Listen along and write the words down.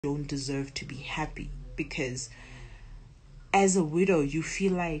don't deserve to be happy, because as a widow you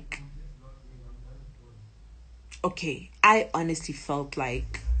feel like, okay, I honestly felt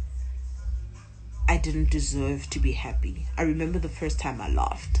like I didn't deserve to be happy. I remember the first time I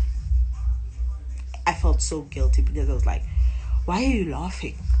laughed. I felt so guilty because I was like, why are you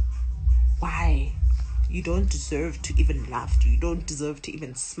laughing? Why? You don't deserve to even laugh. You don't deserve to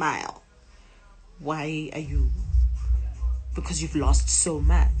even smile. Why are you? Because you've lost so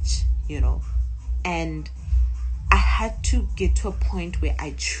much, And I had to get to a point where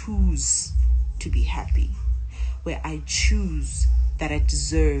I choose to be happy, where I choose that I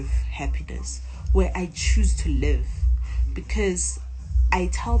deserve happiness, where I choose to live. Because I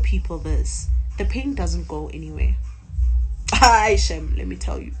tell people this, the pain doesn't go anywhere. Shem, let me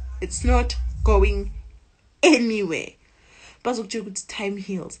tell you, it's not going anywhere. But time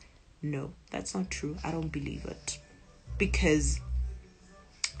heals. No, that's not true. I don't believe it. Because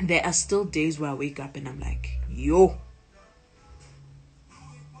there are still days where I wake up and I'm like, yo,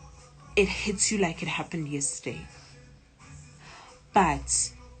 it hits you like it happened yesterday.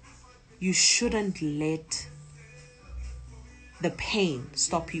 But you shouldn't let the pain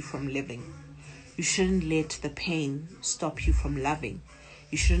stop you from living. You shouldn't let the pain stop you from loving.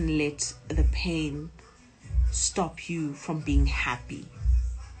 You shouldn't let the pain stop you from being happy.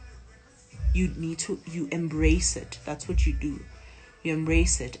 You embrace it. That's what you do. You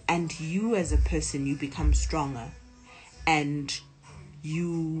embrace it. And you as a person, you become stronger. And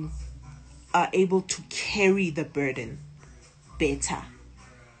you are able to carry the burden better.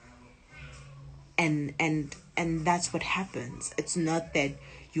 And that's what happens. It's not that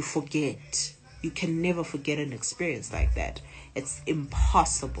you forget. You can never forget an experience like that. It's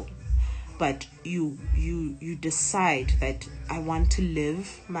impossible. But you decide that I want to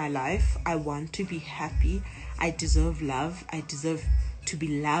live my life. I want to be happy. I deserve love. I deserve to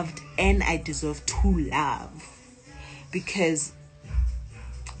be loved, and I deserve to love. Because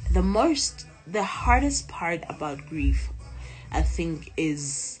the hardest part about grief, I think,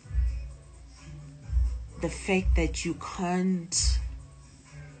 is the fact that you can't.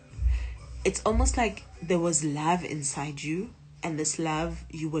 It's almost like there was love inside you, and this love,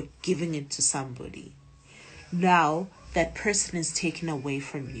 you were giving it to somebody. Now that person is taken away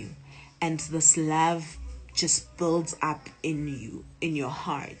from you, and this love just builds up in you, in your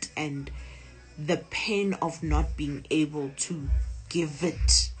heart, and the pain of not being able to give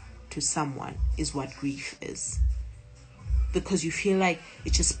it to someone is what grief is. Because you feel like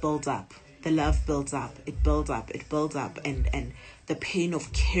it just builds up. The love builds up, it builds up, it builds up, and the pain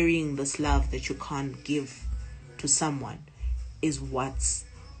of carrying this love that you can't give to someone is what's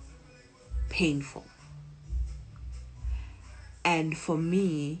painful. And for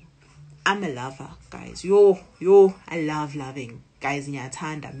me, I'm a lover, guys. Yo, I love loving. Guys,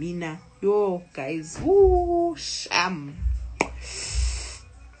 nyathanda mina. Yo, guys. Ooh, sham.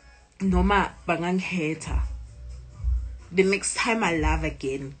 Noma bangangheta. The next time I love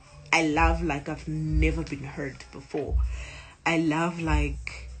again, I love like I've never been hurt before. I love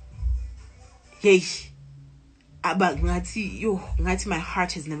like, hey, but ngati my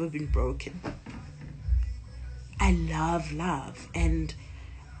heart has never been broken. I love love, and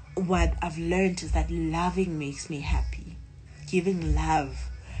what I've learned is that loving makes me happy. Giving love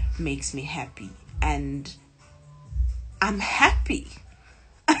makes me happy, and I'm happy.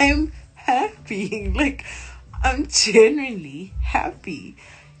 I'm happy. Like, I'm genuinely happy.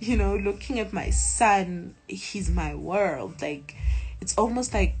 Looking at my son, he's my world. Like, it's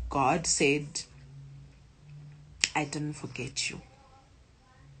almost like God said, I didn't forget you.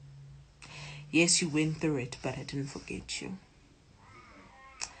 Yes, you went through it, but I didn't forget you.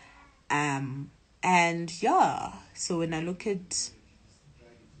 And yeah, so when I look at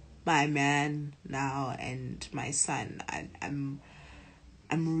my man now and my son, I'm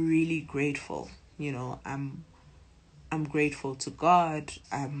really grateful. I'm grateful to God.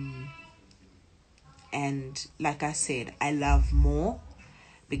 And like I said, I love more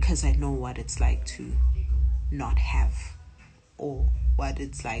because I know what it's like to not have, or what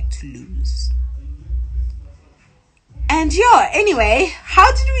it's like to lose. And yeah, anyway, how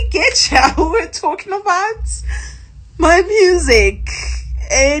did we get here? We're talking about my music.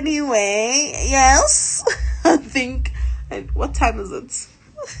 Anyway, yes. I think, what time is it?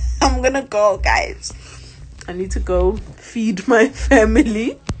 I'm gonna go, guys. I need to go feed my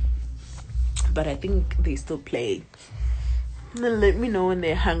family. But I think they still play. And then let me know when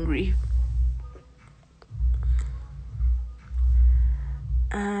they're hungry.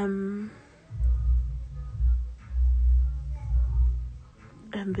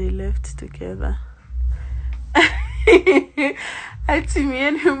 And they left together. Actually, me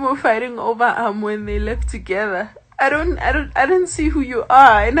and him were fighting over when they lived together. I don't see who you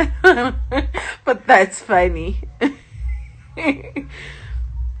are, but that's funny.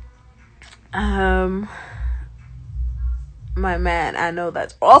 My man, I know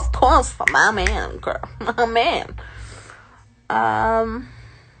that, of course, for my man, girl, my man.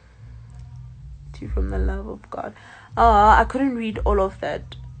 To from the love of God. I couldn't read all of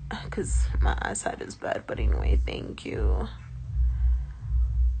that because my eyesight is bad. But anyway, thank you.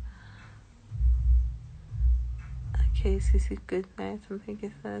 Okay, Sissy, good night. Something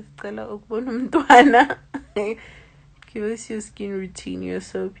is give us your skin routine. You're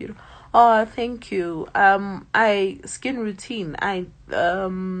so beautiful. Oh, thank you. I skin routine. I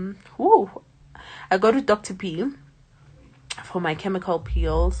go to Dr. P for my chemical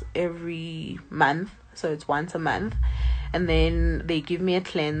peels every month. So it's once a month. And then they give me a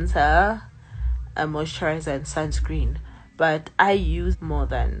cleanser, a moisturizer, and sunscreen. But I use more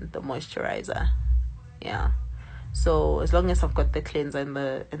than the moisturizer. Yeah. So as long as I've got the cleanser and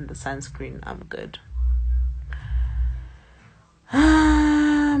the sunscreen, I'm good.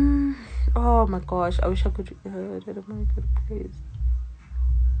 Oh my gosh, I wish I could heard it. My good place.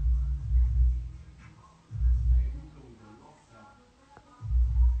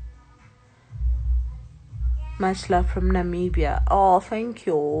 Much love from Namibia. Oh, thank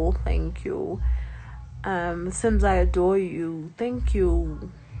you. Sims, I adore you. Thank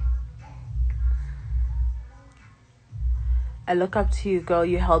you. I look up to you, girl.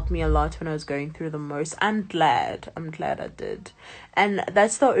 You helped me a lot when I was going through the most. I'm glad I did. And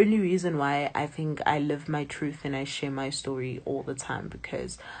that's the only reason why I think I live my truth and I share my story all the time,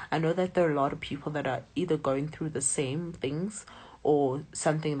 because I know that there are a lot of people that are either going through the same things or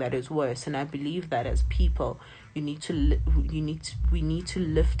something that is worse. And I believe that as people, we need to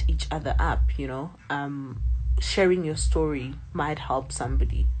lift each other up, sharing your story might help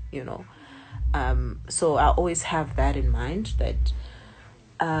somebody, so I always have that in mind, that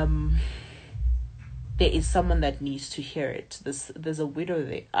there is someone that needs to hear it. There's a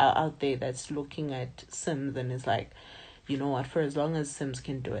widow out there that's looking at Sims and is like, you know what, for as long as Sims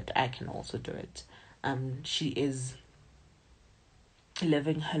can do it, I can also do it. She is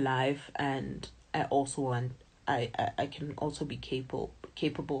living her life, and I also want I can also be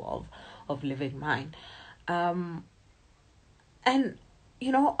capable of living mine. And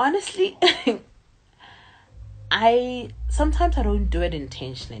honestly, sometimes I don't do it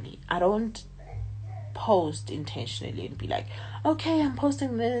intentionally. I don't post intentionally and be like, okay, I'm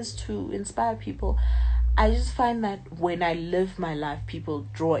posting this to inspire people. I just find that when I live my life, people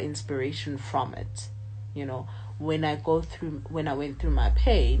draw inspiration from it. When I went through my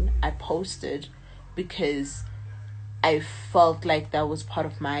pain, I posted because I felt like that was part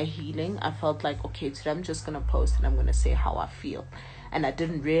of my healing. I felt like, okay, today I'm just going to post and I'm going to say how I feel. And I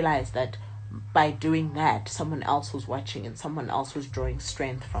didn't realize that by doing that, someone else was watching and someone else was drawing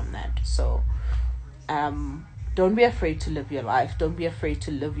strength from that. So don't be afraid to live your life. Don't be afraid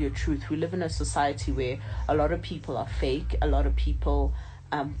to live your truth. We live in a society where a lot of people are fake. A lot of people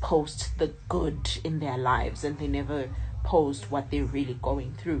post the good in their lives and they never post what they're really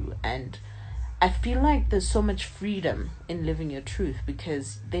going through. And I feel like there's so much freedom in living your truth,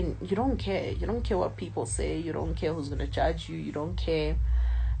 because then you don't care. You don't care what people say. You don't care who's going to judge you. You don't care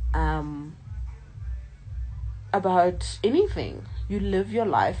about anything. You live your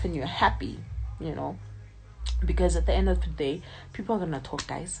life and you're happy, because at the end of the day, people are going to talk,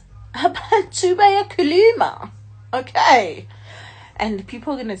 guys, about Tubaya Kulima. Okay. And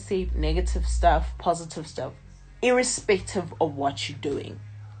people are going to say negative stuff, positive stuff, irrespective of what you're doing.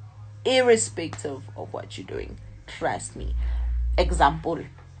 Trust me. Example,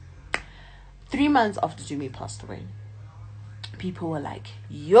 3 months after Jimmy passed away, people were like,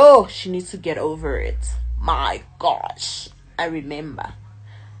 yo, she needs to get over it. My gosh. I remember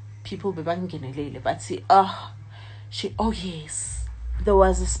people but say, oh yes, there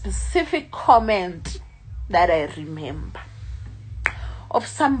was a specific comment that I remember of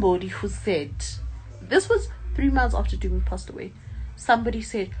somebody who said, this was 3 months after Jimmy passed away, somebody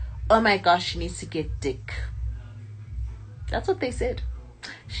said, oh my gosh, she needs to get dick. That's what they said.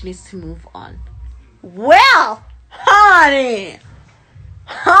 She needs to move on. Well, honey,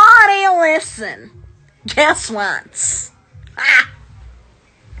 listen. Guess what?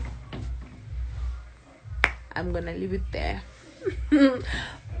 I'm gonna leave it there.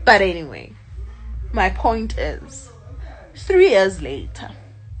 But anyway, my point is, 3 years later,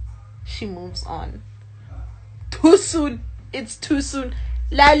 she moves on. Too soon. It's too soon.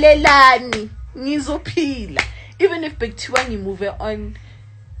 Lalelani ngizophila. Even if Bektiwani move on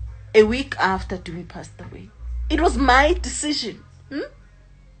a week after Dewey passed away, it was my decision.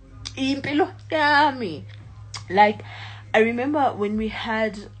 Impilo yami. Like, I remember when we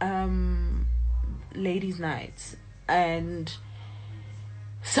had ladies' nights, and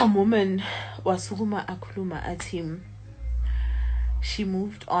some woman was akuluma at him. She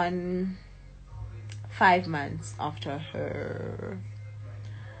moved on 5 months after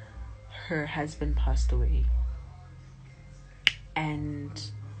her husband passed away,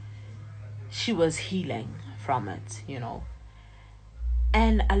 and she was healing from it,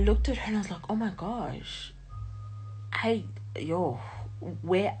 and I looked at her and I was like, oh my gosh,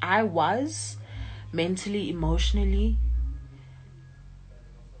 where I was mentally, emotionally,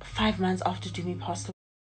 5 months after Jimmy passed away.